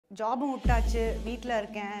ஜாபும் விட்டாச்சு, வீட்டில்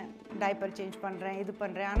இருக்கேன், டைப்பர் சேஞ்ச் பண்ணுறேன், இது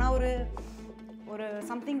பண்ணுறேன். ஆனால் ஒரு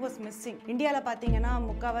சம்திங் வாஸ் மிஸ்ஸிங். இந்தியாவில் பார்த்தீங்கன்னா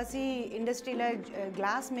முக்கால்வாசி இண்டஸ்ட்ரியில்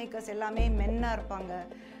கிளாஸ் மேக்கர்ஸ் எல்லாமே மென்னாக இருப்பாங்க.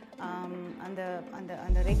 அந்த அந்த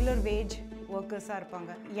அந்த ரெகுலர் வேஜ் ஒர்க்கர்ஸாக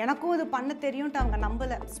இருப்பாங்க. எனக்கும் இது பண்ண தெரியும்ட்டு அவங்க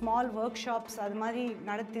நம்பலை. ஸ்மால் ஒர்க் ஷாப்ஸ் அது மாதிரி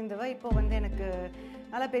நடத்திருந்தவ இப்போ வந்து எனக்கு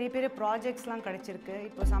நல்லா பெரிய பெரிய ப்ராஜெக்ட்ஸ்லாம் கிடச்சிருக்கு.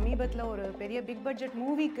 இப்போ சமீபத்தில் ஒரு பெரிய பிக் பட்ஜெட்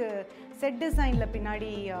மூவிக்கு செட் டிசைனில் பின்னாடி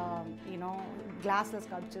யூனோ கிளாஸில்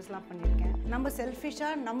ஸ்கல்ப்சர்ஸ்லாம் பண்ணியிருக்கேன். நம்ம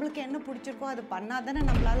செல்ஃபிஷாக நம்மளுக்கு என்ன பிடிச்சிருக்கோ அது பண்ணால் தானே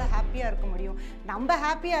நம்மளால் ஹாப்பியாக இருக்க முடியும். நம்ம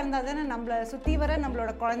ஹாப்பியாக இருந்தால் தானே நம்மளை சுற்றி வர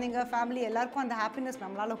நம்மளோட குழந்தைங்க ஃபேமிலி எல்லாருக்கும் அந்த ஹாப்பினஸ்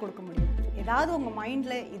நம்மளால் கொடுக்க முடியும். ஏதாவது உங்கள்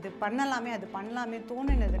மைண்டில் இது பண்ணலாமே அது பண்ணலாமே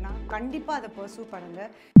தோணுனதுன்னா கண்டிப்பாக அதை பர்சூ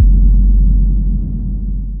பண்ணுங்கள்.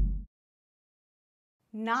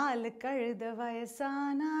 4 கழுத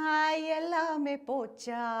வயசானா எல்லாமே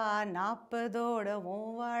போச்சா, 40ஓட உன்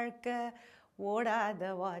வாழ்க்கை ஓடாத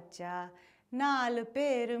வாச்சா, 4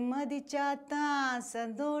 பேரு மதிச்சா தான்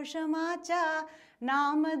சந்தோஷமாச்சா,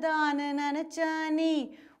 நாம தானே நினைச்சா நீ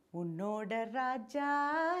உன்னோட ராஜா.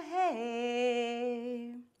 ஹே,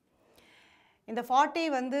 இந்த 40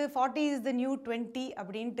 வந்து 40 இஸ் த நியூ 20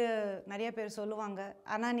 அப்படின்ட்டு நிறைய பேர் சொல்லுவாங்க.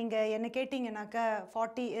 ஆனால் நீங்கள் என்ன கேட்டிங்கனாக்கா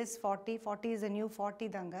 40 இஸ் 40, 40 இஸ் த நியூ 40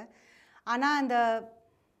 தாங்க. ஆனால் அந்த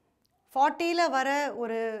 40ல் வர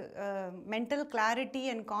ஒரு மென்டல் கிளாரிட்டி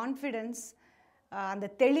அண்ட் கான்ஃபிடென்ஸ்,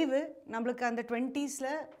 அந்த தெளிவு நம்மளுக்கு அந்த 20ஸ்ல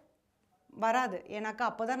வராது. ஏன்னாக்கா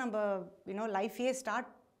அப்போ தான் நம்ம லைஃபையே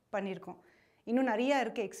ஸ்டார்ட் பண்ணியிருக்கோம். இன்னும் நிறையா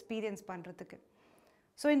இருக்குது எக்ஸ்பீரியன்ஸ் பண்ணுறதுக்கு.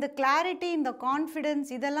 ஸோ இந்த கிளாரிட்டி, இந்த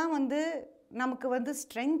கான்ஃபிடென்ஸ் இதெல்லாம் வந்து நமக்கு வந்து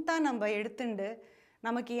ஸ்ட்ரென்த்தாக நம்ம எடுத்துண்டு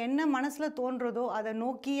நமக்கு என்ன மனசில் தோன்றதோ அதை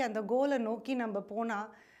நோக்கி, அந்த கோலை நோக்கி நம்ம போனால்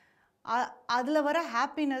அதில் வர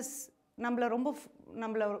ஹாப்பினஸ் நம்மளை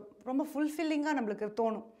ரொம்ப ஃபுல்ஃபில்லிங்காக நம்மளுக்கு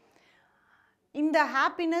தோணும். இந்த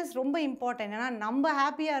ஹாப்பினஸ் ரொம்ப இம்பார்ட்டன்ட். ஏன்னா நம்ம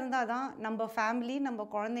ஹாப்பியாக இருந்தால் தான் நம்ம ஃபேமிலி, நம்ம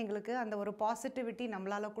குழந்தைங்களுக்கு அந்த ஒரு பாசிட்டிவிட்டி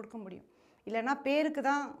நம்மளால் கொடுக்க முடியும். இல்லைன்னா பேருக்கு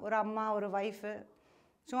தான் ஒரு அம்மா, ஒரு ஒய்ஃபு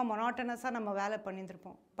சும்மா மொனாட்டனஸாக நம்ம வேலை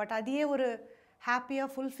பண்ணியிருப்போம். பட் அதையே ஒரு ஹாப்பியாக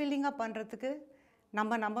ஃபுல்ஃபில்லிங்காக பண்ணுறதுக்கு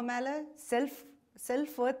நம்ம மேலே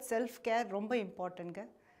செல்ஃப் ஒர்த், செல்ஃப் கேர் ரொம்ப இம்பார்ட்டன்ட்ங்க.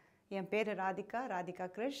 என் பேர் ராதிகா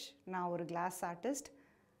கிரிஷ். நான் ஒரு class artist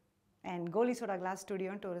and Kohli soda class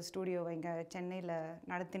ஸ்டுடியோன்ட்டு ஒரு ஸ்டுடியோவை இங்கே சென்னையில்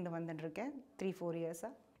நடத்திட்டு வந்துட்டுருக்கேன் 3-4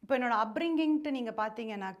 இயர்ஸாக. இப்போ என்னோடய அப்ரிங்கிங்ட்டு நீங்கள்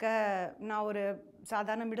பார்த்தீங்கன்னாக்க, நான் ஒரு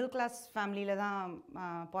சாதாரண மிடில் கிளாஸ் ஃபேமிலியில் தான்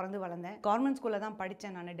பிறந்து வளர்ந்தேன். கவர்மெண்ட் ஸ்கூலில் தான்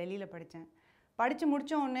படித்தேன். நான் டெல்லியில் படித்தேன். படித்து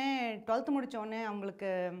முடித்தோடனே 12th முடித்தோடனே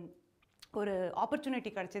அவங்களுக்கு ஒரு ஆப்பர்ச்சுனிட்டி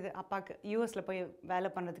கிடச்சிது. அப்பாவுக்கு யூஎஸில் போய் வேலை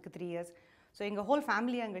பண்ணுறதுக்கு 3 இயர்ஸ். ஸோ எங்கள் ஹோல்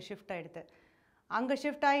ஃபேமிலி அங்கே ஷிஃப்ட் ஆகிடுது. அங்கே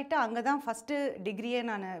ஷிஃப்ட் ஆகிட்டு அங்கே தான் ஃபஸ்ட்டு டிகிரியே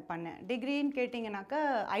நான் பண்ணேன். டிகிரின்னு கேட்டிங்கனாக்கா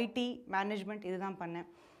ஐடி மேனேஜ்மெண்ட் இது தான் பண்ணேன்.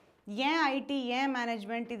 ஏன் ஐடி, ஏன்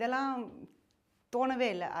மேனேஜ்மெண்ட் இதெல்லாம் தோணவே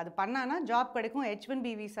இல்லை. அது பண்ணான்னா ஜாப் கிடைக்கும், H1B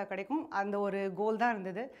விசா கிடைக்கும், அந்த ஒரு கோல் தான்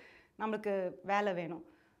இருந்தது. நம்மளுக்கு வேலை வேணும்.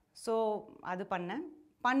 ஸோ அது பண்ணேன்.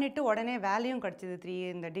 பண்ணிவிட்டு உடனே வேலையும் கிடச்சிது.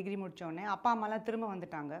 இந்த டிகிரி முடித்தோடனே அப்பா அம்மாலாம் திரும்ப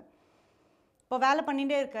வந்துட்டாங்க. இப்போ வேலை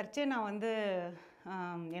பண்ணிகிட்டே இருக்கிறச்சே நான் வந்து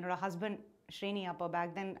என்னோடய ஹஸ்பண்ட் ஸ்ரீனி, அப்போ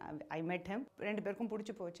பேக் தென் ஐ மெட் ஹிம். 2 பேருக்கும்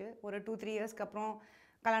பிடிச்சி போச்சு. ஒரு 2-3 இயர்ஸ்க்கு அப்புறம்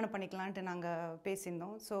கல்யாணம் பண்ணிக்கலான்ட்டு நாங்கள்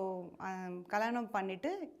பேசியிருந்தோம். ஸோ கல்யாணம்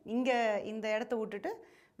பண்ணிவிட்டு இங்கே இந்த இடத்த விட்டுட்டு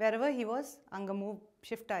wherever he was அங்கே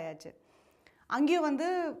ஷிஃப்ட் ஆயாச்சு. அங்கேயும் வந்து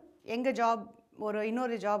எங்கள் ஜாப்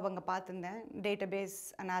இன்னொரு ஜாப் அங்கே பார்த்துருந்தேன்.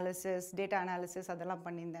 டேட்டா அனாலிசிஸ் அதெல்லாம்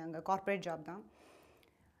பண்ணியிருந்தேன். அங்கே கார்ப்பரேட் ஜாப் தான்.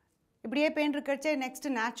 இப்படியே பேண்டிருக்கச்சே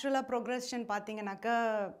நெக்ஸ்ட்டு நேச்சுரலாக ப்ரோக்ரெஷன் பார்த்தீங்கன்னாக்கா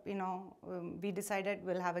we decided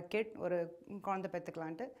will have a kid, ஒரு குழந்தை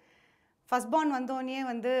பெற்றுக்கலான்ட்டு. ஃபஸ்ட் பார்ன் வந்தோடனே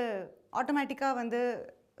வந்து ஆட்டோமேட்டிக்காக வந்து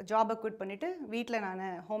ஜாபை குவிட் பண்ணிவிட்டு வீட்டில் நான்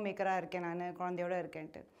ஹோம் மேக்கராக இருக்கேன், நான் குழந்தையோடு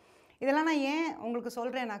இருக்கேன்ட்டு. இதெல்லாம் நான் ஏன் உங்களுக்கு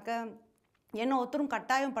சொல்கிறேன்னாக்கா, என்னை ஒருத்தரும்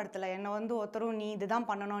கட்டாயம் படுத்தலை. என்னை வந்து ஒருத்தரும் நீ இதுதான்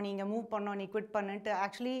பண்ணணும், நீங்கள் மூவ் பண்ணணும், நீ quit பண்ணுன்ட்டு.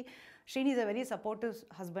 Actually Srini is a very supportive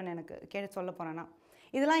husband. எனக்கு சொல்ல போகிறேன்னா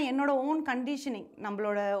இதெல்லாம் என்னோட ஓன் கண்டிஷனிங்,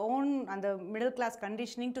 நம்மளோட ஓன் அந்த மிடில் கிளாஸ்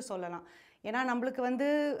கண்டிஷனிங்ட்டு சொல்லலாம். ஏன்னா நம்மளுக்கு வந்து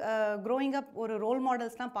க்ரோயிங் அப் ஒரு ரோல்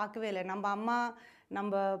மாடல்ஸ்லாம் பார்க்கவே இல்லை. நம்ம அம்மா,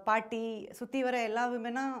 நம்ம பாட்டி, சுற்றி வர எல்லா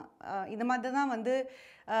விமனா இந்த மாதிரி தான் வந்து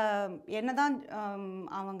என்ன தான்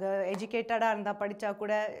அவங்க எஜுகேட்டடாக இருந்தால் படித்தா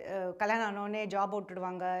கூட கல்யாணம் ஆனோடனே ஜாப்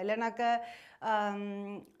விட்டுடுவாங்க. இல்லைனாக்க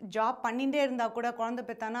ஜாப் பண்ணிகிட்டே இருந்தால் கூட குழந்தை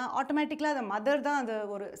பெற்றானா ஆட்டோமேட்டிக்கலாக அந்த மதர் தான் அது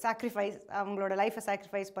ஒரு சாக்ரிஃபைஸ், அவங்களோட லைஃப்பை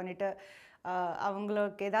சாக்ரிஃபைஸ் பண்ணிவிட்டு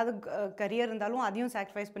அவங்களுக்கு ஏதாவது கரியர் இருந்தாலும் அதையும்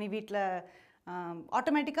சாக்ரிஃபைஸ் பண்ணி வீட்டில்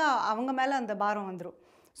ஆட்டோமேட்டிக்காக அவங்க மேலே அந்த பாரம் வந்துடும்.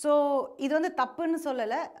 ஸோ இது வந்து தப்புன்னு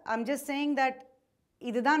சொல்லலை. ஐம் ஜஸ்ட் சேயிங் தட்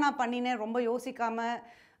இதுதான் நான் பண்ணினேன், ரொம்ப யோசிக்காமல்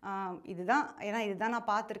இதுதான், ஏன்னா இதுதான் நான்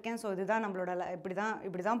பார்த்துருக்கேன். ஸோ இதுதான் நம்மளோட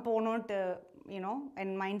இப்படி தான் போகணுன்ட்டு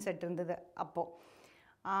என் மைண்ட் செட் இருந்தது அப்போது.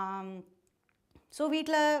 ஸோ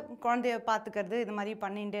வீட்டில் குழந்தைய பார்த்துக்கிறது இது மாதிரி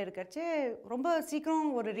பண்ணிகிட்டே இருக்கச்சு ரொம்ப சீக்கிரம்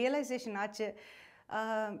ஒரு ரியலைசேஷன் ஆச்சு.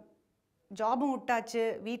 ஜாபும் விட்டாச்சு,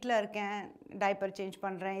 வீட்டில் இருக்கேன், டைப்பர் சேஞ்ச்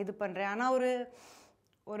பண்ணுறேன், இது பண்ணுறேன். ஆனால் ஒரு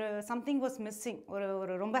ஒரு சம்திங் வாஸ் மிஸ்ஸிங்.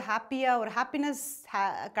 ஒரு ரொம்ப ஹாப்பியாக ஒரு ஹாப்பினஸ்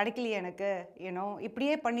கிடைக்கலையே எனக்கு.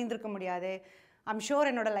 இப்படியே பண்ணியிருந்துருக்க முடியாது. ஐம் ஷூர்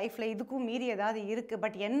என்னோடய லைஃப்பில் இதுக்கும் மீறி ஏதாவது இருக்குது.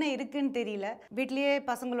 பட் என்ன இருக்குதுன்னு தெரியல. வீட்லேயே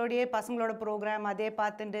பசங்களோட ப்ரோக்ராம் அதே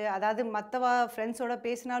பார்த்துட்டு, அதாவது மற்றவா ஃப்ரெண்ட்ஸோட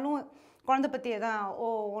பேசினாலும் குழந்தை பற்றியே தான்.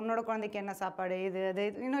 உன்னோட குழந்தைக்கு என்ன சாப்பாடு, இது அது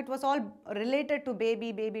it was all related to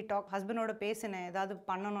baby talk. ஹஸ்பண்டோட பேசினேன், ஏதாவது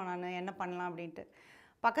பண்ணணும், நான் என்ன பண்ணலாம் அப்படின்ட்டு.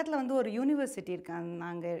 பக்கத்தில் வந்து ஒரு யூனிவர்சிட்டி இருக்கு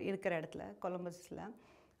நாங்கள் இருக்கிற இடத்துல, கொலம்பஸில்,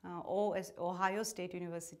 ஓஹாயோ ஸ்டேட்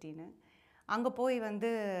யூனிவர்சிட்டின்னு. அங்கே போய்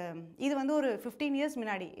இது ஒரு 15 இயர்ஸ்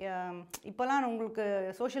முன்னாடி. இப்போலாம் உங்களுக்கு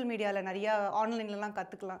சோஷியல் மீடியாவில் நிறையா ஆன்லைன்லலாம்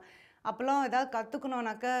கற்றுக்கலாம். அப்போல்லாம் ஏதாவது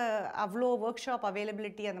கற்றுக்கணுன்னாக்கா அவ்வளோ ஒர்க் ஷாப்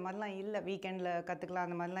அவைலபிலிட்டி அந்த மாதிரிலாம் இல்லை. வீக்கெண்டில் கற்றுக்கலாம்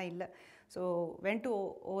அந்த மாதிரிலாம் இல்லை. So went to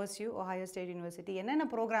ஓஎஸ்யூ, Ohio state university. என்னென்ன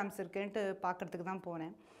ப்ரோக்ராம்ஸ் இருக்குன்ட்டு பார்க்குறதுக்கு தான்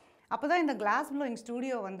போனேன். அப்போ தான் இந்த கிளாஸ் ப்ளோயிங்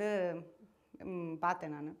ஸ்டூடியோ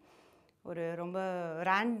பார்த்தேன் நான். ஒரு ரொம்ப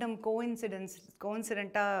ரேண்டம்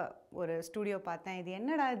கோயின்சிடெண்ட்டாக ஒரு ஸ்டூடியோ பார்த்தேன். இது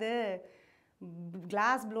என்னடா இது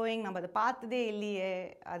கிளாஸ் ப்ளோயிங், நம்ம அதை பார்த்ததே இல்லையே.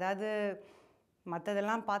 அதாவது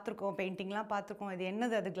மற்றதெல்லாம் பார்த்துருக்கோம், பெயிண்டிங்லாம் பார்த்துருக்கோம், இது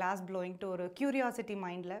என்னது அது கிளாஸ் ப்ளோயிங்ட்டு ஒரு க்யூரியாசிட்டி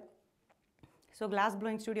மைண்டில். ஸோ கிளாஸ்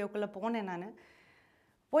ப்ளோயிங் ஸ்டூடியோக்குள்ளே போனேன் நான்.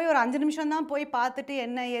 போய் ஒரு 5 நிமிஷம் தான் போய் பார்த்துட்டு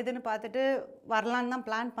என்ன ஏதுன்னு பார்த்துட்டு வரலான்னு தான்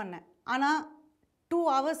பிளான் பண்ணேன். ஆனால் 2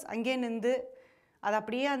 hours அங்கேயே நின்று அது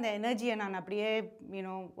அப்படியே அந்த எனர்ஜியை நான் அப்படியே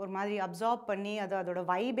ஒரு மாதிரி அப்சார்ப் பண்ணி அதோட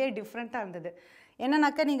வைபே டிஃப்ரெண்ட்டாக இருந்தது.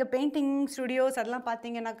 என்னன்னாக்கா நீங்கள் பெயிண்டிங் ஸ்டுடியோஸ் அதெல்லாம்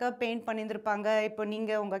பார்த்தீங்கன்னாக்கா பெயிண்ட் பண்ணியிருந்திருப்பாங்க. இப்போ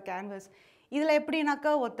நீங்கள் உங்கள் கேன்வஸ் இதில்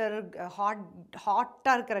எப்படின்னாக்கா ஒருத்தர்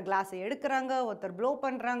ஹாட்டாக இருக்கிற கிளாஸை எடுக்கிறாங்க, ஒருத்தர் ப்ளோ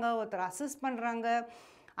பண்ணுறாங்க, ஒருத்தர் அசிஸ்ட் பண்ணுறாங்க,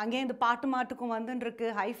 அங்கேயே இந்த பாட்டு மாட்டுக்கும் வந்துருக்கு,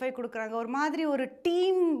 ஹைஃபை கொடுக்குறாங்க. ஒரு மாதிரி ஒரு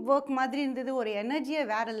டீம் ஒர்க் மாதிரி இருந்தது. ஒரு எனர்ஜியே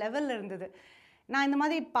வேறு லெவலில் இருந்தது. நான் இந்த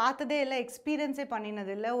மாதிரி பார்த்ததே இல்லை, எக்ஸ்பீரியன்ஸே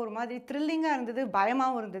பண்ணினது இல்லை. ஒரு மாதிரி த்ரில்லிங்காக இருந்தது,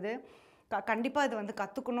 பயமாகவும் இருந்தது. கண்டிப்பாக இது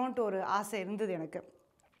கற்றுக்கணுன்ட்டு ஒரு ஆசை இருந்தது எனக்கு.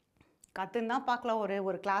 கற்றுன்னு தான் பார்க்கலாம்,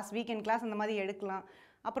 ஒரு கிளாஸ், வீக்கெண்ட் கிளாஸ் அந்த மாதிரி எடுக்கலாம்,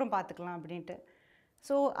 அப்புறம் பார்த்துக்கலாம் அப்படின்ட்டு.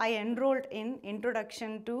 So I enrolled in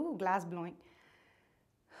introduction to class blowing.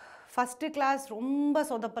 First class ரொம்ப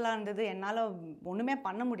சொதப்பலாக இருந்தது. என்னால் ஒன்றுமே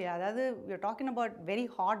பண்ண முடியாது. அதாவது you are talking about very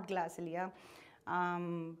hot class இல்லையா.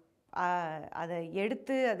 அதை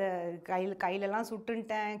எடுத்து அதை கையிலலாம்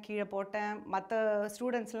சுட்டுன்ட்டேன், கீழே போட்டேன். மற்ற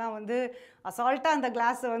ஸ்டூடெண்ட்ஸ்லாம் அசால்ட்டாக அந்த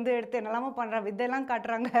கிளாஸை எடுத்து என்னெல்லாமோ பண்ணுறாங்க, வித்தையெல்லாம்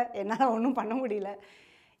காட்டுறாங்க. என்னால் ஒன்றும் பண்ண முடியல.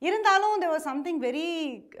 இருந்தாலும் there was something very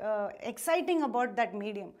exciting about that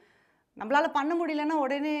medium. நம்மளால் பண்ண முடியலன்னா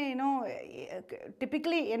உடனே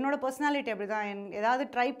டிப்பிக்கலி என்னோட பர்சனாலிட்டி அப்படி தான். ஏதாவது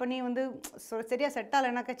ட்ரை பண்ணி சரியாக செட்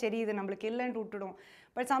ஆகலைனாக்கா சரி இது நம்மளுக்கு இல்லைன்ட்டு விட்டுடும்.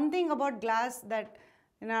 But something about class that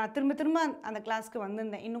நான் திரும்ப அந்த கிளாஸ்க்கு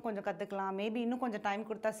வந்திருந்தேன். இன்னும் கொஞ்சம் கற்றுக்கலாம், மேபி இன்னும் கொஞ்சம் டைம்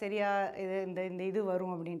கொடுத்தா சரியாக இது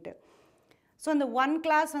வரும் அப்படின்ட்டு. ஸோ அந்த 1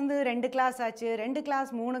 கிளாஸ் 2 கிளாஸ் ஆச்சு, 2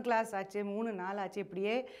 கிளாஸ் 3 கிளாஸ் ஆச்சு, 3 நாள் ஆச்சு.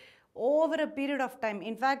 இப்படியே over a period of time.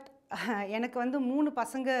 In fact எனக்கு 3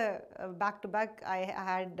 பசங்க back to back. I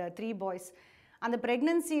had 3 boys. அந்த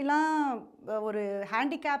ப்ரெக்னன்சிலாம் ஒரு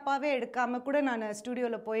ஹேண்டிகேப்பாகவே எடுக்காமல் கூட நான்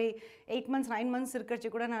ஸ்டூடியோவில் போய் 8 months 9 months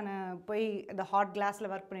இருக்கிறச்சு கூட நான் போய் இந்த ஹாட்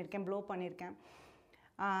கிளாஸில் ஒர்க் பண்ணியிருக்கேன், ப்ளோ பண்ணியிருக்கேன்.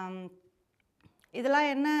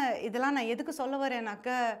 இதெல்லாம் நான் எதுக்கு சொல்ல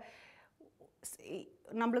வரேன்னாக்கா,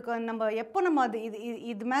 நம்ம எப்போ அது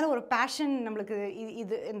இது மேலே ஒரு பேஷன் நம்மளுக்கு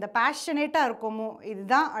இந்த பேஷனேட்டாக இருக்கோமோ,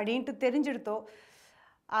 இதுதான் அப்படின்ட்டு தெரிஞ்சுடுத்தோ,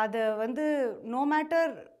 அதை நோ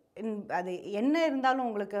மேட்டர் அது என்ன இருந்தாலும்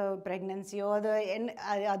உங்களுக்கு ப்ரெக்னன்சியோ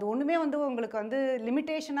அது ஒன்றுமே உங்களுக்கு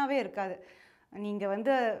லிமிட்டேஷனாகவே இருக்காது. நீங்கள்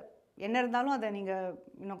என்ன இருந்தாலும் அதை நீங்கள்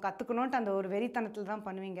இன்னும் கற்றுக்கணுன்ட்டு அந்த ஒரு வெறித்தனத்தில் தான்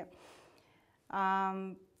பண்ணுவீங்க.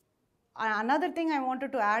 another thing I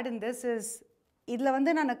wanted to add in this is,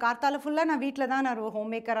 இதில் நான் கார்த்தால ஃபுல்லாக நான் வீட்டில் தான், நான்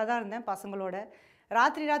ஹோம் மேக்கராக தான் இருந்தேன் பசங்களோட.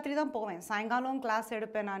 ராத்திரி தான் போவேன். சாயங்காலம் கிளாஸ்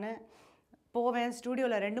எடுப்பேன். நான் போவேன்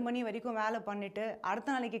ஸ்டூடியோவில் 2 மணி வரைக்கும் வேலை பண்ணிவிட்டு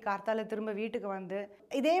அடுத்த நாளைக்கு கார்த்தால திரும்ப வீட்டுக்கு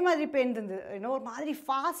இதே மாதிரி போயிருந்தது. ஒரு மாதிரி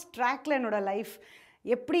ஃபாஸ்ட் ட்ராக்கில் என்னோடய லைஃப்.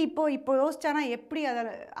 எப்படி இப்போ யோசிச்சானா எப்படி அதை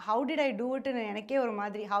ஹவு டிட் ஐ டூ இட்னு எனக்கே ஒரு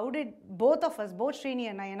மாதிரி. ஹவு டிட் போத் ஸ்ரீனி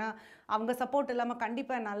அண்ணா, ஏன்னா அவங்க சப்போர்ட் இல்லாமல்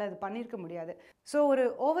கண்டிப்பாக என்னால் அது பண்ணியிருக்க முடியாது. So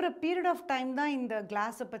over a period of time தான் இந்த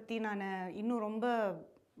கிளாஸை பற்றி நான் இன்னும் ரொம்ப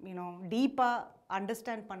டீப்பாக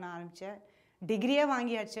அண்டர்ஸ்டாண்ட் பண்ண ஆரம்பித்தேன். டிகிரியே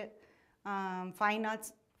வாங்கியாச்சு, fine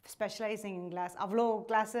arts specialising in class, அவ்வளோ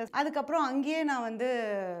கிளாஸஸ். அதுக்கப்புறம் அங்கேயே நான்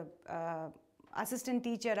அசிஸ்டன்ட்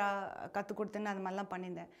டீச்சராக கற்றுக் கொடுத்துன்னு அது மாதிரிலாம்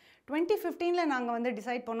பண்ணியிருந்தேன். 2015 நாங்கள்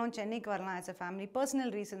டிசைட் பண்ணோம் சென்னைக்கு வரலாம் ஆஸ் அ ஃபேமிலி.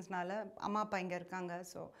 பர்சனல் ரீசன்ஸ்னால அம்மா அப்பா இங்கே இருக்காங்க.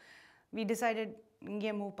 ஸோ வி டிசைடட்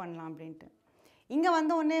இங்கே மூவ் பண்ணலாம் அப்படின்ட்டு. இங்கே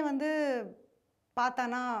வந்தோடனே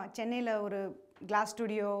பார்த்தானா சென்னையில் ஒரு கிளாஸ்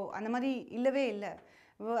ஸ்டுடியோ அந்த மாதிரி இல்லவே இல்லை.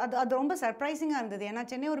 அது அது ரொம்ப சர்ப்ரைசிங்காக இருந்தது. ஏன்னா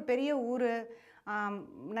சென்னை ஒரு பெரிய ஊர்,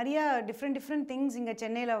 நிறைய டிஃப்ரெண்ட் திங்ஸ் இங்கே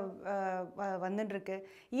சென்னையில் வந்துட்டுருக்கு.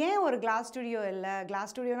 ஏன் ஒரு கிளாஸ் ஸ்டுடியோ இல்லை?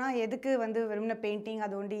 கிளாஸ் ஸ்டுடியோனா எதுக்கு வந்து வெறும்ன பெயிண்டிங்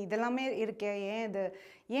அது ஒண்டி இதெல்லாமே இருக்கே,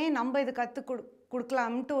 ஏன் நம்ம இது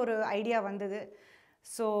கொடுக்கலாம்ட்டு ஒரு ஐடியா வந்தது.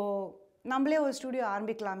 ஸோ நம்மளே ஒரு ஸ்டுடியோ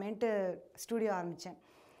ஆரம்பிக்கலாமேன்ட்டு ஸ்டுடியோ ஆரம்பித்தேன்.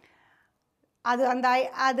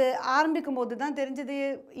 அது ஆரம்பிக்கும் போது தான் தெரிஞ்சது,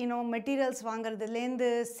 மெட்டீரியல்ஸ் வாங்குறதுலேருந்து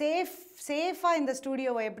சேஃபாக இந்த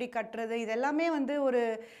ஸ்டுடியோவை எப்படி கட்டுறது, இது எல்லாமே வந்து ஒரு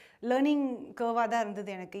லேர்னிங் கர்வாக தான்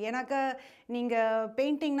இருந்தது எனக்கு. ஏன்னாக்கா நீங்கள்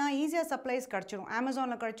பெயிண்டிங்னா ஈஸியாக சப்ளைஸ் கிடச்சிரும்,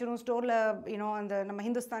 அமேசானில் கிடச்சிரும், ஸ்டோரில் அந்த நம்ம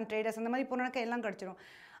ஹிந்துஸ்தான் ட்ரேடர்ஸ் அந்த மாதிரி போனாக்கா எல்லாம் கிடச்சிரும்.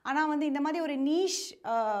 ஆனால் வந்து இந்த மாதிரி ஒரு நீஷ்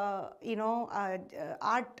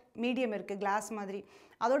ஆர்ட் மீடியம் இருக்குது கிளாஸ் மாதிரி,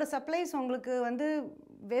 அதோட சப்ளைஸ் உங்களுக்கு வந்து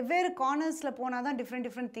வெவ்வேறு கார்னர்ஸில் போனால் தான்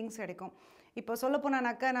டிஃப்ரெண்ட் திங்ஸ் கிடைக்கும். இப்போ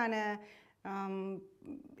சொல்லப்போனாக்கா நான்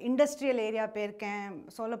இண்டஸ்ட்ரியல் ஏரியா போயிருக்கேன்,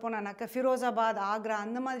 சொல்லப்போனாக்கா ஃபிரோசாபாத், ஆக்ரா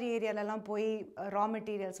அந்த மாதிரி ஏரியாலலாம் போய் ரா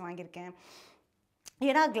மெட்டீரியல்ஸ் வாங்கியிருக்கேன்.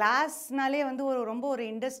 ஏன்னா கிளாஸ்னாலே வந்து ரொம்ப ஒரு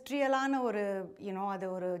இண்டஸ்ட்ரியலான ஒரு அது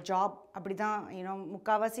ஒரு ஜாப் அப்படி தான்.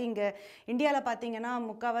 முக்கால்வாசி இங்கே இந்தியாவில் பார்த்தீங்கன்னா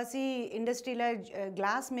முக்கால்வாசி இண்டஸ்ட்ரியில்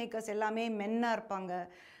கிளாஸ் மேக்கர்ஸ் எல்லாமே மென்னாக இருப்பாங்க,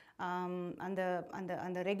 அந்த அந்த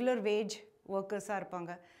அந்த ரெகுலர் வேஜ் ஒர்க்கர்ஸாக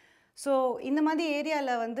இருப்பாங்க. ஸோ இந்த மாதிரி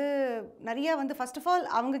ஏரியாவில் வந்து நிறையா வந்து ஃபர்ஸ்ட் ஆஃப் ஆல்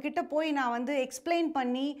அவங்கக்கிட்ட போய் நான் வந்து எக்ஸ்பிளைன்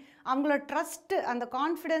பண்ணி அவங்களோட ட்ரஸ்ட்டு, அந்த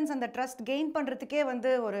கான்ஃபிடென்ஸ், அந்த ட்ரஸ்ட் கெயின் பண்ணுறதுக்கே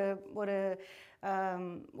வந்து ஒரு ஒரு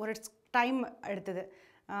ஒரு டைம் எடுத்தது.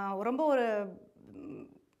 ரொம்ப ஒரு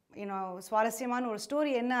சுவாரஸ்யமான ஒரு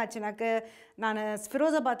ஸ்டோரி என்ன ஆச்சுனாக்க, நான்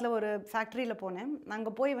ஃபிரோசாபாத்தில் ஒரு ஃபேக்ட்ரியில் போனேன்.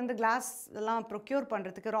 அங்கே போய் வந்து கிளாஸ் எல்லாம் ப்ரொக்யூர்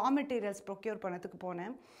பண்ணுறதுக்கு, ரா மெட்டீரியல்ஸ் ப்ரொக்யூர் பண்ணுறதுக்கு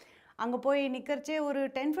போனேன். அங்கே போய் நிற்கிறச்சே ஒரு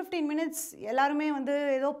 10-15 மினிட்ஸ் எல்லாருமே வந்து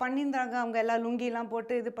ஏதோ பண்ணியிருந்தாங்க. அவங்க எல்லாம் லுங்கிலாம்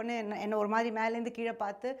போட்டு இது பண்ணி என்ன ஒரு மாதிரி மேலேருந்து கீழே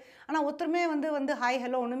பார்த்து, ஆனால் ஒருத்தருமே வந்து ஹாய்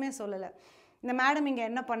ஹலோ ஒன்றுமே சொல்லலை. இந்த மேடம் இங்கே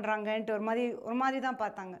என்ன பண்ணுறாங்கன்ட்டு ஒரு மாதிரி தான்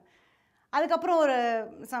பார்த்தாங்க. அதுக்கப்புறம் ஒரு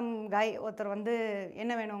காய் ஒருத்தர் வந்து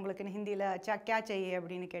என்ன வேணும் உங்களுக்குன்னு ஹிந்தியில் கியா செய்ய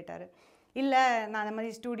அப்படின்னு கேட்டார். இல்லை, நான் அந்த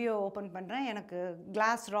மாதிரி ஸ்டூடியோ ஓப்பன் பண்ணுறேன், எனக்கு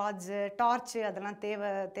கிளாஸ் ராட்ஸு, டார்ச்சு அதெல்லாம்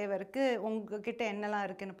தேவை இருக்குது, உங்ககிட்ட என்னெல்லாம்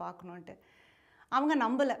இருக்குதுன்னு பார்க்கணுன்ட்டு. அவங்க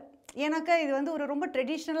நம்பலை. ஏன்னாக்கா இது வந்து ஒரு ரொம்ப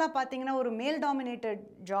ட்ரெடிஷ்னலாக பார்த்தீங்கன்னா ஒரு மேல் டாமினேட்டட்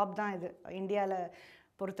ஜாப் தான் இது இந்தியாவில்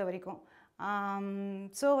பொறுத்த வரைக்கும்.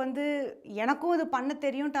 ஸோ வந்து எனக்கும் இது பண்ண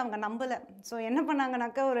தெரியும்ட்டு அவங்க நம்பலை. ஸோ என்ன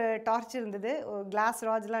பண்ணாங்கனாக்கா, ஒரு டார்ச் இருந்தது, ஒரு கிளாஸ்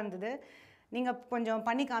ராட்ஸ்லாம் இருந்தது, நீங்கள் கொஞ்சம்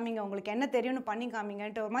பண்ணி காமிங்க, உங்களுக்கு என்ன தெரியும்னு பண்ணி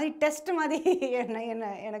காமிங்கன்ட்டு ஒரு மாதிரி டெஸ்ட் மாதிரி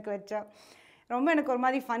எனக்கு வச்சா. ரொம்ப எனக்கு ஒரு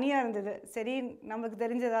மாதிரி ஃபனியாக இருந்தது. சரி, நம்மளுக்கு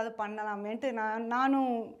தெரிஞ்ச ஏதாவது பண்ணலாமேன்ட்டு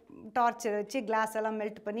நானும் டார்ச் வச்சு கிளாஸ் எல்லாம்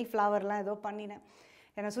மெல்ட் பண்ணி ஃப்ளவர்லாம் ஏதோ பண்ணினேன்.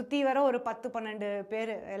 என்னை சுற்றி வர ஒரு 10-12 பேர்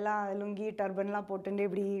எல்லாம் லுங்கி டர்பன்லாம் போட்டுட்டு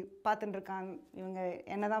இப்படி பார்த்துட்டுருக்காங்க, இவங்க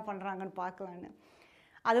என்ன தான் பண்ணுறாங்கன்னு பார்க்கலான்னு.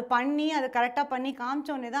 அது கரெக்டாக பண்ணி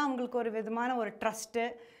காமிச்சோன்னே தான் அவங்களுக்கு ஒரு விதமான ஒரு ட்ரஸ்ட்டு,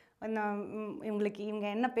 இவங்க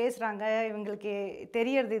என்ன பேசுகிறாங்க, இவங்களுக்கு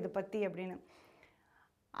தெரியறது இது பற்றி அப்படின்னு.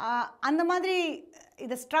 அந்த மாதிரி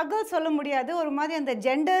இதை ஸ்ட்ரகிள் சொல்ல முடியாது, ஒரு மாதிரி அந்த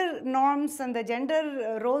ஜெண்டர் நார்ம்ஸ், அந்த ஜெண்டர்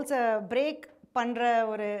ரோல்ஸை பிரேக் பண்ணுற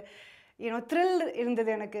ஒரு த்ரில் இருந்தது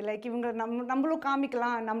எனக்கு. லைக் இவங்க நம்மளும்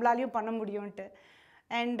காமிக்கலாம், நம்மளாலையும் பண்ண முடியும்ன்ட்டு.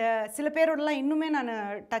 அண்டு சில பேரோடலாம் இன்னுமே நான்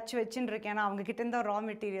டச் வச்சுன்னு இருக்கேன். ஏன்னா அவங்கக்கிட்டேருந்து தான் ரா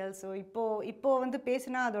மெட்டீரியல். ஸோ இப்போது வந்து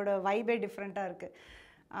பேசுனா அதோட வைபே டிஃப்ரெண்ட்டாக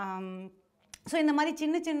இருக்குது. ஸோ இந்த மாதிரி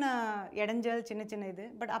சின்ன இடைஞ்சல், சின்ன இது,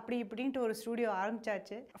 பட் அப்படி இப்படின்ட்டு ஒரு ஸ்டூடியோ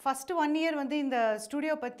ஆரம்பித்தாச்சு. ஃபஸ்ட்டு 1 இயர் வந்து இந்த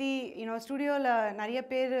ஸ்டூடியோ பற்றி ஸ்டூடியோவில் நிறைய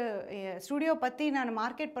பேர் ஸ்டூடியோ பற்றி நான்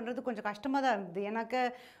மார்க்கெட் பண்ணுறது கொஞ்சம் கஷ்டமாக தான் இருந்தது. எனக்கு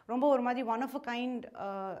ரொம்ப ஒரு மாதிரி ஒன் ஆஃப் அ கைண்ட்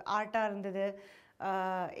ஆர்ட்டாக இருந்தது.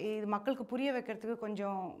 இது மக்களுக்கு புரிய வைக்கிறதுக்கு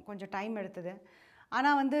கொஞ்சம் டைம் எடுத்தது.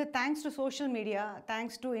 ஆனால் வந்து thanks to social media,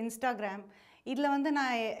 thanks to Instagram, இதில் வந்து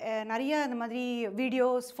நான் நிறைய இந்த மாதிரி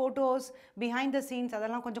videos, photos, behind the scenes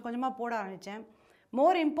அதெல்லாம் கொஞ்சமாக போட ஆரம்பித்தேன்.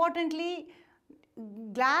 மோர் இம்பார்ட்டண்ட்லி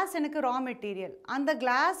கிளாஸ் எனக்கு ரா மெட்டீரியல். அந்த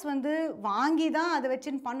கிளாஸ் வந்து வாங்கி தான் அதை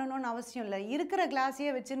வச்சுன்னு பண்ணணும்னு அவசியம் இல்லை, இருக்கிற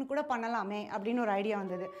கிளாஸையே வச்சுன்னு கூட பண்ணலாமே அப்படின்னு ஒரு ஐடியா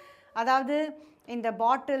வந்தது. அதாவது இந்த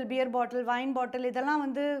பாட்டில், பியர் பாட்டில், வைன் பாட்டில் இதெல்லாம்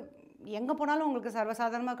வந்து எங்கே போனாலும் உங்களுக்கு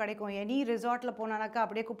சர்வசாதாரணமாக கிடைக்கும். எனி ரிசார்ட்டில் போனானாக்கா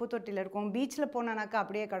அப்படியே குப்பை தொட்டியில் இருக்கும், பீச்சில் போனானாக்கா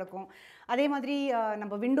அப்படியே கிடக்கும். அதே மாதிரி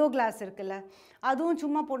நம்ம விண்டோ கிளாஸ் இருக்குல்ல, அதுவும்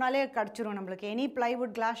சும்மா போனாலே கிடச்சிரும் நம்மளுக்கு. எனி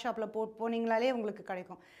ப்ளைவுட் கிளாஸ் ஷாப்பில் போனீங்களாலே உங்களுக்கு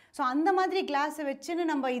கிடைக்கும். ஸோ அந்த மாதிரி கிளாஸை வச்சுன்னு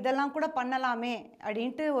நம்ம இதெல்லாம் கூட பண்ணலாமே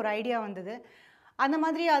அப்படின்ட்டு ஒரு ஐடியா வந்தது.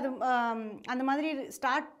 அந்த மாதிரி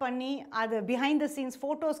ஸ்டார்ட் பண்ணி அது பிஹைண்ட் த சீன்ஸ்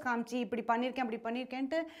ஃபோட்டோஸ் காமிச்சு இப்படி பண்ணியிருக்கேன் அப்படி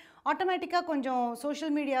பண்ணியிருக்கேன்ட்டு ஆட்டோமேட்டிக்காக கொஞ்சம்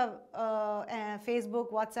social media,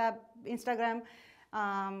 Facebook, WhatsApp, Instagram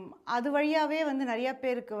அது வழியாகவே வந்து நிறையா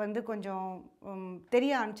பேருக்கு வந்து கொஞ்சம்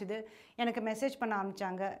தெரிய ஆரம்பிச்சிது. எனக்கு மெசேஜ் பண்ண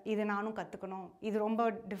ஆரம்பித்தாங்க, இது நானும் கற்றுக்கணும், இது ரொம்ப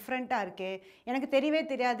டிஃப்ரெண்ட்டாக இருக்கே, எனக்கு தெரியவே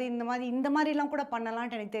தெரியாது, இந்த மாதிரிலாம் கூட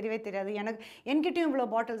பண்ணலான்ட்டு எனக்கு தெரியவே தெரியாது. என்கிட்டயும் இவ்வளோ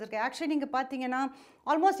பாட்டில்ஸ் இருக்குது. ஆக்சுவலி நீங்கள் பார்த்தீங்கன்னா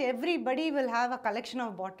almost everybody will have a collection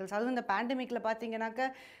of bottles. அதுவும் இந்த பேண்டமிக்கில்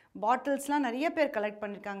பார்த்தீங்கன்னாக்க பாட்டில்ஸ்லாம் நிறைய பேர் கலெக்ட்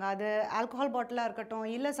பண்ணியிருக்காங்க. அது ஆல்கஹால் பாட்டிலாக இருக்கட்டும்,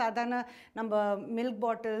 இல்லை சாதாரண நம்ம milk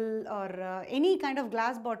bottle or any kind of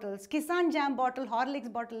class bottles, Kisan jam bottle,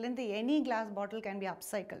 Horlicks பாட்டில்லேருந்து any glass bottle can be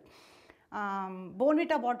upcycle.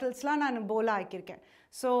 Bournvita பாட்டில்ஸ்லாம் நான் போலாக ஆக்கியிருக்கேன்.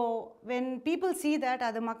 So when people see that,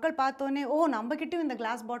 அது மக்கள் பார்த்தோன்னே ஓ நம்மக்கிட்டையும் இந்த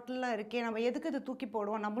கிளாஸ் பாட்டில்லாம் இருக்கே, நம்ம எதுக்கு இது தூக்கி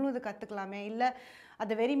போடுவோம், நம்மளும் இது கற்றுக்கலாமே, இல்லை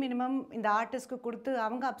அது வெரி மினிமம் இந்த ஆர்டிஸ்ட்க்கு கொடுத்து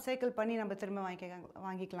அவங்க அப்சைக்கிள் பண்ணி நம்ம திரும்ப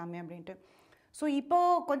வாங்கிக்கலாமே அப்படின்ட்டு. ஸோ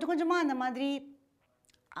இப்போது கொஞ்சம் கொஞ்சமாக அந்த மாதிரி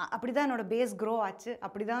அப்படி தான் என்னோடய பேஸ் க்ரோ ஆச்சு.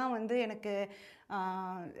 அப்படி தான் வந்து எனக்கு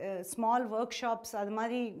ஸ்மால் ஒர்க் ஷாப்ஸ் அது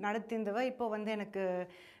மாதிரி நடத்திருந்தவ இப்போ வந்து எனக்கு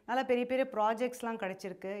நல்லா பெரிய பெரிய ப்ராஜெக்ட்ஸ்லாம்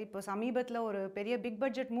கிடச்சிருக்கு. இப்போ சமீபத்தில் ஒரு பெரிய பிக்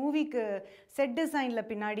பட்ஜெட் மூவிக்கு செட் டிசைனில்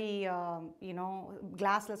பின்னாடி யூனோ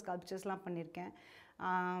கிளாஸில் ஸ்கல்ப்சர்ஸ்லாம் பண்ணியிருக்கேன்.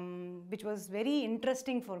 Which was very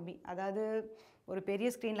interesting for me. அதாவது ஒரு பெரிய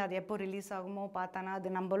ஸ்க்ரீனில் அது எப்போ ரிலீஸ் ஆகுமோ பார்த்தானா அது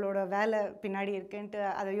நம்மளோட வேலை பின்னாடி இருக்குன்ட்டு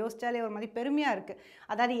அதை யோசித்தாலே ஒரு மாதிரி பெருமையாக இருக்குது.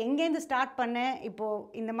 அதாவது எங்கேருந்து ஸ்டார்ட் பண்ணேன், இப்போது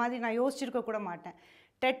இந்த மாதிரி நான் யோசிச்சிருக்க கூட மாட்டேன்.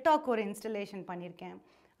 டெட் டாக் ஒரு இன்ஸ்டலேஷன் பண்ணியிருக்கேன்.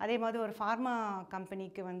 அதே மாதிரி ஒரு ஃபார்மா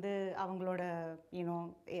கம்பெனிக்கு வந்து அவங்களோட யூனோ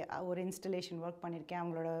ஒரு இன்ஸ்டலேஷன் ஒர்க் பண்ணியிருக்கேன்.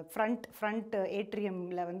 அவங்களோட ஃப்ரண்ட்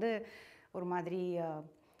ஏட்ரியமில் வந்து ஒரு மாதிரி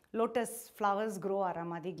லோட்டஸ் ஃப்ளவர்ஸ் க்ரோ ஆகிற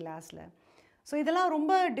மாதிரி கிளாஸில். ஸோ இதெல்லாம்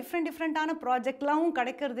ரொம்ப டிஃப்ரெண்ட்டான ப்ராஜெக்ட்லாம்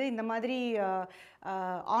கிடைக்கிறது இந்த மாதிரி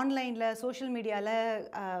ஆன்லைனில் சோஷியல் மீடியாவில்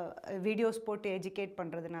வீடியோஸ் போட்டு எஜுகேட்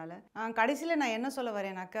பண்ணுறதுனால. கடைசியில் நான் என்ன சொல்ல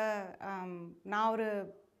வரேனாக்கா, நான் ஒரு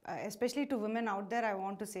especially to women out there I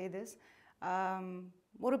want to say this.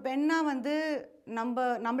 ஒரு பெண்ணாக வந்து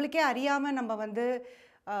நம்மளுக்கே அறியாமல் நம்ம வந்து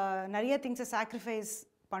நிறைய திங்ஸை சாக்ரிஃபைஸ்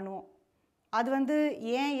பண்ணுவோம். அது வந்து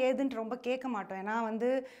ஏன் ஏதுன்ட்டு ரொம்ப கேட்க மாட்டோம். ஏன்னா வந்து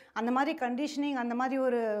அந்த மாதிரி கண்டிஷனிங், அந்த மாதிரி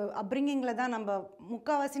ஒரு அப்ரிங்கிங்கில் தான் நம்ம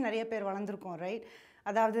முக்கால்வாசி நிறைய பேர் வளர்ந்துருக்கோம், ரைட்?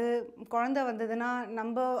 அதாவது குழந்தை வந்ததுன்னா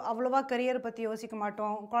நம்ம அவ்வளோவா கரியரை பற்றி யோசிக்க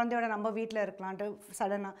மாட்டோம். குழந்தையோட நம்ம வீட்டில் இருக்கலான்ட்டு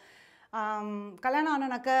சடனாக. கல்யாணம்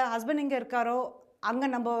ஆனானாக்க ஹஸ்பண்ட் எங்கே இருக்காரோ அங்கே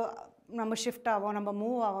நம்ம ஷிஃப்ட் ஆகும், நம்ம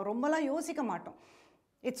மூவ் ஆகும், ரொம்பலாம் யோசிக்க மாட்டோம்.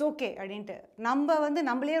 இட்ஸ் ஓகே அப்படின்ட்டு நம்ம வந்து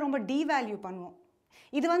நம்மளையே ரொம்ப டீவேல்யூ பண்ணுவோம்.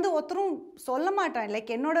 இது வந்து ஒருத்தரும் சொல்ல மாட்டேன். லைக்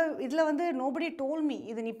என்னோட இதில் வந்து நோபடி டோல் மீ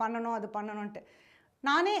இது நீ பண்ணணும் அது பண்ணணுன்ட்டு.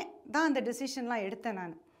 நானே தான் அந்த டெசிஷன்லாம் எடுத்தேன்.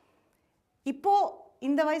 நான் இப்போது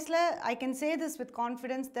இந்த வயசில் I can say this with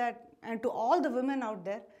confidence that and to all the women out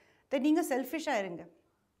there that நீங்கள் செல்ஃபிஷாக இருங்க.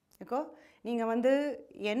 ஓகே, நீங்கள் வந்து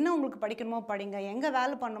என்ன உங்களுக்கு படிக்கணுமோ படிங்க, எங்கே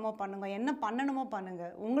வேலை பண்ணணுமோ பண்ணுங்க, என்ன பண்ணணுமோ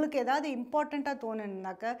பண்ணுங்கள். உங்களுக்கு ஏதாவது இம்பார்ட்டண்ட்டாக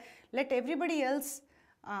தோணுனாக்க லெட் எவ்ரிபடி எல்ஸ்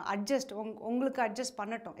அட்ஜஸ்ட், உங்களுக்கு அட்ஜஸ்ட்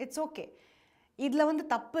பண்ணட்டும். It's okay. இதில் வந்து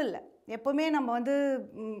தப்பு இல்லை. எப்போவுமே நம்ம வந்து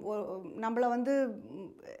நம்மளை வந்து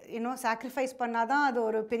இன்னும் சாக்ரிஃபைஸ் பண்ணால் தான் அது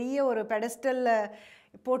ஒரு பெரிய ஒரு பெடஸ்டலில்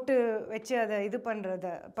போட்டு வச்சு அதை இது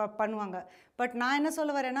பண்ணுவாங்க. பட் நான் என்ன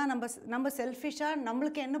சொல்ல வரேன்னா, நம்ம செல்ஃபிஷாக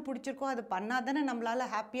நம்மளுக்கு என்ன பிடிச்சிருக்கோ அது பண்ணால் தானே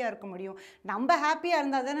நம்மளால் ஹாப்பியாக இருக்க முடியும். நம்ம ஹாப்பியாக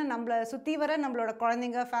இருந்தால் தானே நம்மளை சுற்றி வர நம்மளோட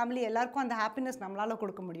குழந்தைங்க ஃபேமிலி எல்லாருக்கும் அந்த ஹாப்பினஸ் நம்மளால்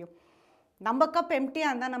கொடுக்க முடியும். நம்ம கப்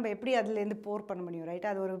எம்டியாக இருந்தால் நம்ம எப்படி அதுலேருந்து போர் பண்ண முடியும்,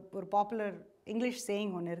 ரைட்? அது ஒரு பாப்புலர் இங்கிலீஷ்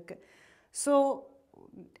சேயிங் ஒன்று இருக்குது. ஸோ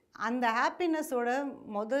அந்த ஹாப்பினஸோட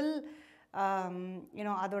முதல்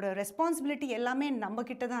யூனோ அதோட ரெஸ்பான்சிபிலிட்டி எல்லாமே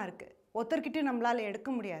நம்மக்கிட்ட தான் இருக்குது. ஒருத்தர்கிட்டையும் நம்மளால் எடுக்க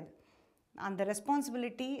முடியாது. அந்த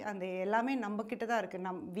ரெஸ்பான்சிபிலிட்டி அந்த எல்லாமே நம்மக்கிட்ட தான்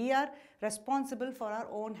இருக்குது. We are responsible for our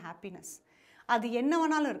own happiness. அது என்ன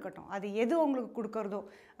வேணாலும் இருக்கட்டும், அது எது உங்களுக்கு கொடுக்குறதோ.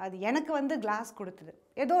 அது எனக்கு வந்து கிளாஸ் கொடுத்தது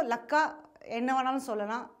ஏதோ லக்கா என்ன வேணாலும்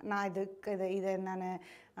சொல்லலாம். நான் இதை நான்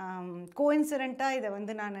கோஇன்சிடெண்ட்டாக இதை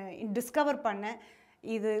வந்து நான் டிஸ்கவர் பண்ணேன்,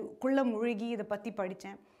 இதுக்குள்ளே முழுகி இதை பற்றி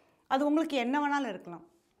படித்தேன். அது உங்களுக்கு என்ன வேணாலும் இருக்கலாம்.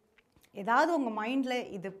 ஏதாவது உங்கள் மைண்டில்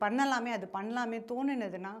இது பண்ணலாமே அது பண்ணலாமே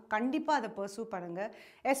தோணுனதுன்னா கண்டிப்பாக அதை பர்சூ பண்ணுங்கள்.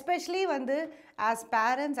 எஸ்பெஷலி வந்து ஆஸ்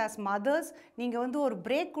பேரண்ட்ஸ், ஆஸ் மதர்ஸ், நீங்கள் வந்து ஒரு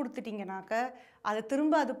பிரேக் கொடுத்துட்டிங்கனாக்க அது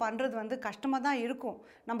திரும்ப அது பண்ணுறது வந்து கஷ்டமாக தான் இருக்கும்.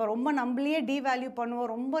 நம்ம ரொம்ப நம்மளையே டீவேல்யூ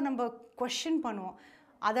பண்ணுவோம், ரொம்ப நம்ம கொஷின் பண்ணுவோம்.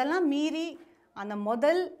 அதெல்லாம் மீறி அந்த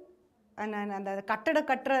முதல் அந்த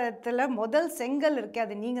கட்டடத்தில் முதல் செங்கல் இருக்குது,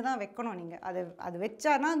 அது நீங்கள் தான் வைக்கணும். நீங்கள் அது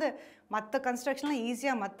வச்சானா அந்த மற்ற கன்ஸ்ட்ரக்ஷன்லாம்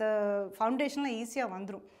ஈஸியாக, மற்ற ஃபவுண்டேஷன்லாம் ஈஸியாக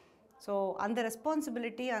வந்துடும். ஸோ அந்த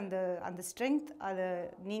ரெஸ்பான்சிபிலிட்டி, அந்த ஸ்ட்ரென்த் அதை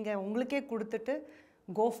நீங்கள் உங்களுக்கே கொடுத்துட்டு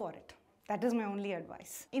go for it. That is my only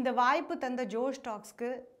advice. இந்த வாய்ப்பு தந்த ஜோஷ்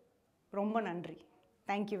டாக்ஸ்க்கு ரொம்ப நன்றி.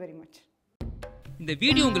 Thank you very much. இந்த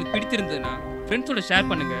வீடியோ உங்களுக்கு பிடித்திருந்ததுன்னா ஃப்ரெண்ட்ஸோட ஷேர்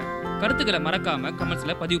பண்ணுங்கள். கருத்துக்களை மறக்காமல்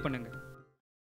கமெண்ட்ஸில் பதிவு பண்ணுங்கள்.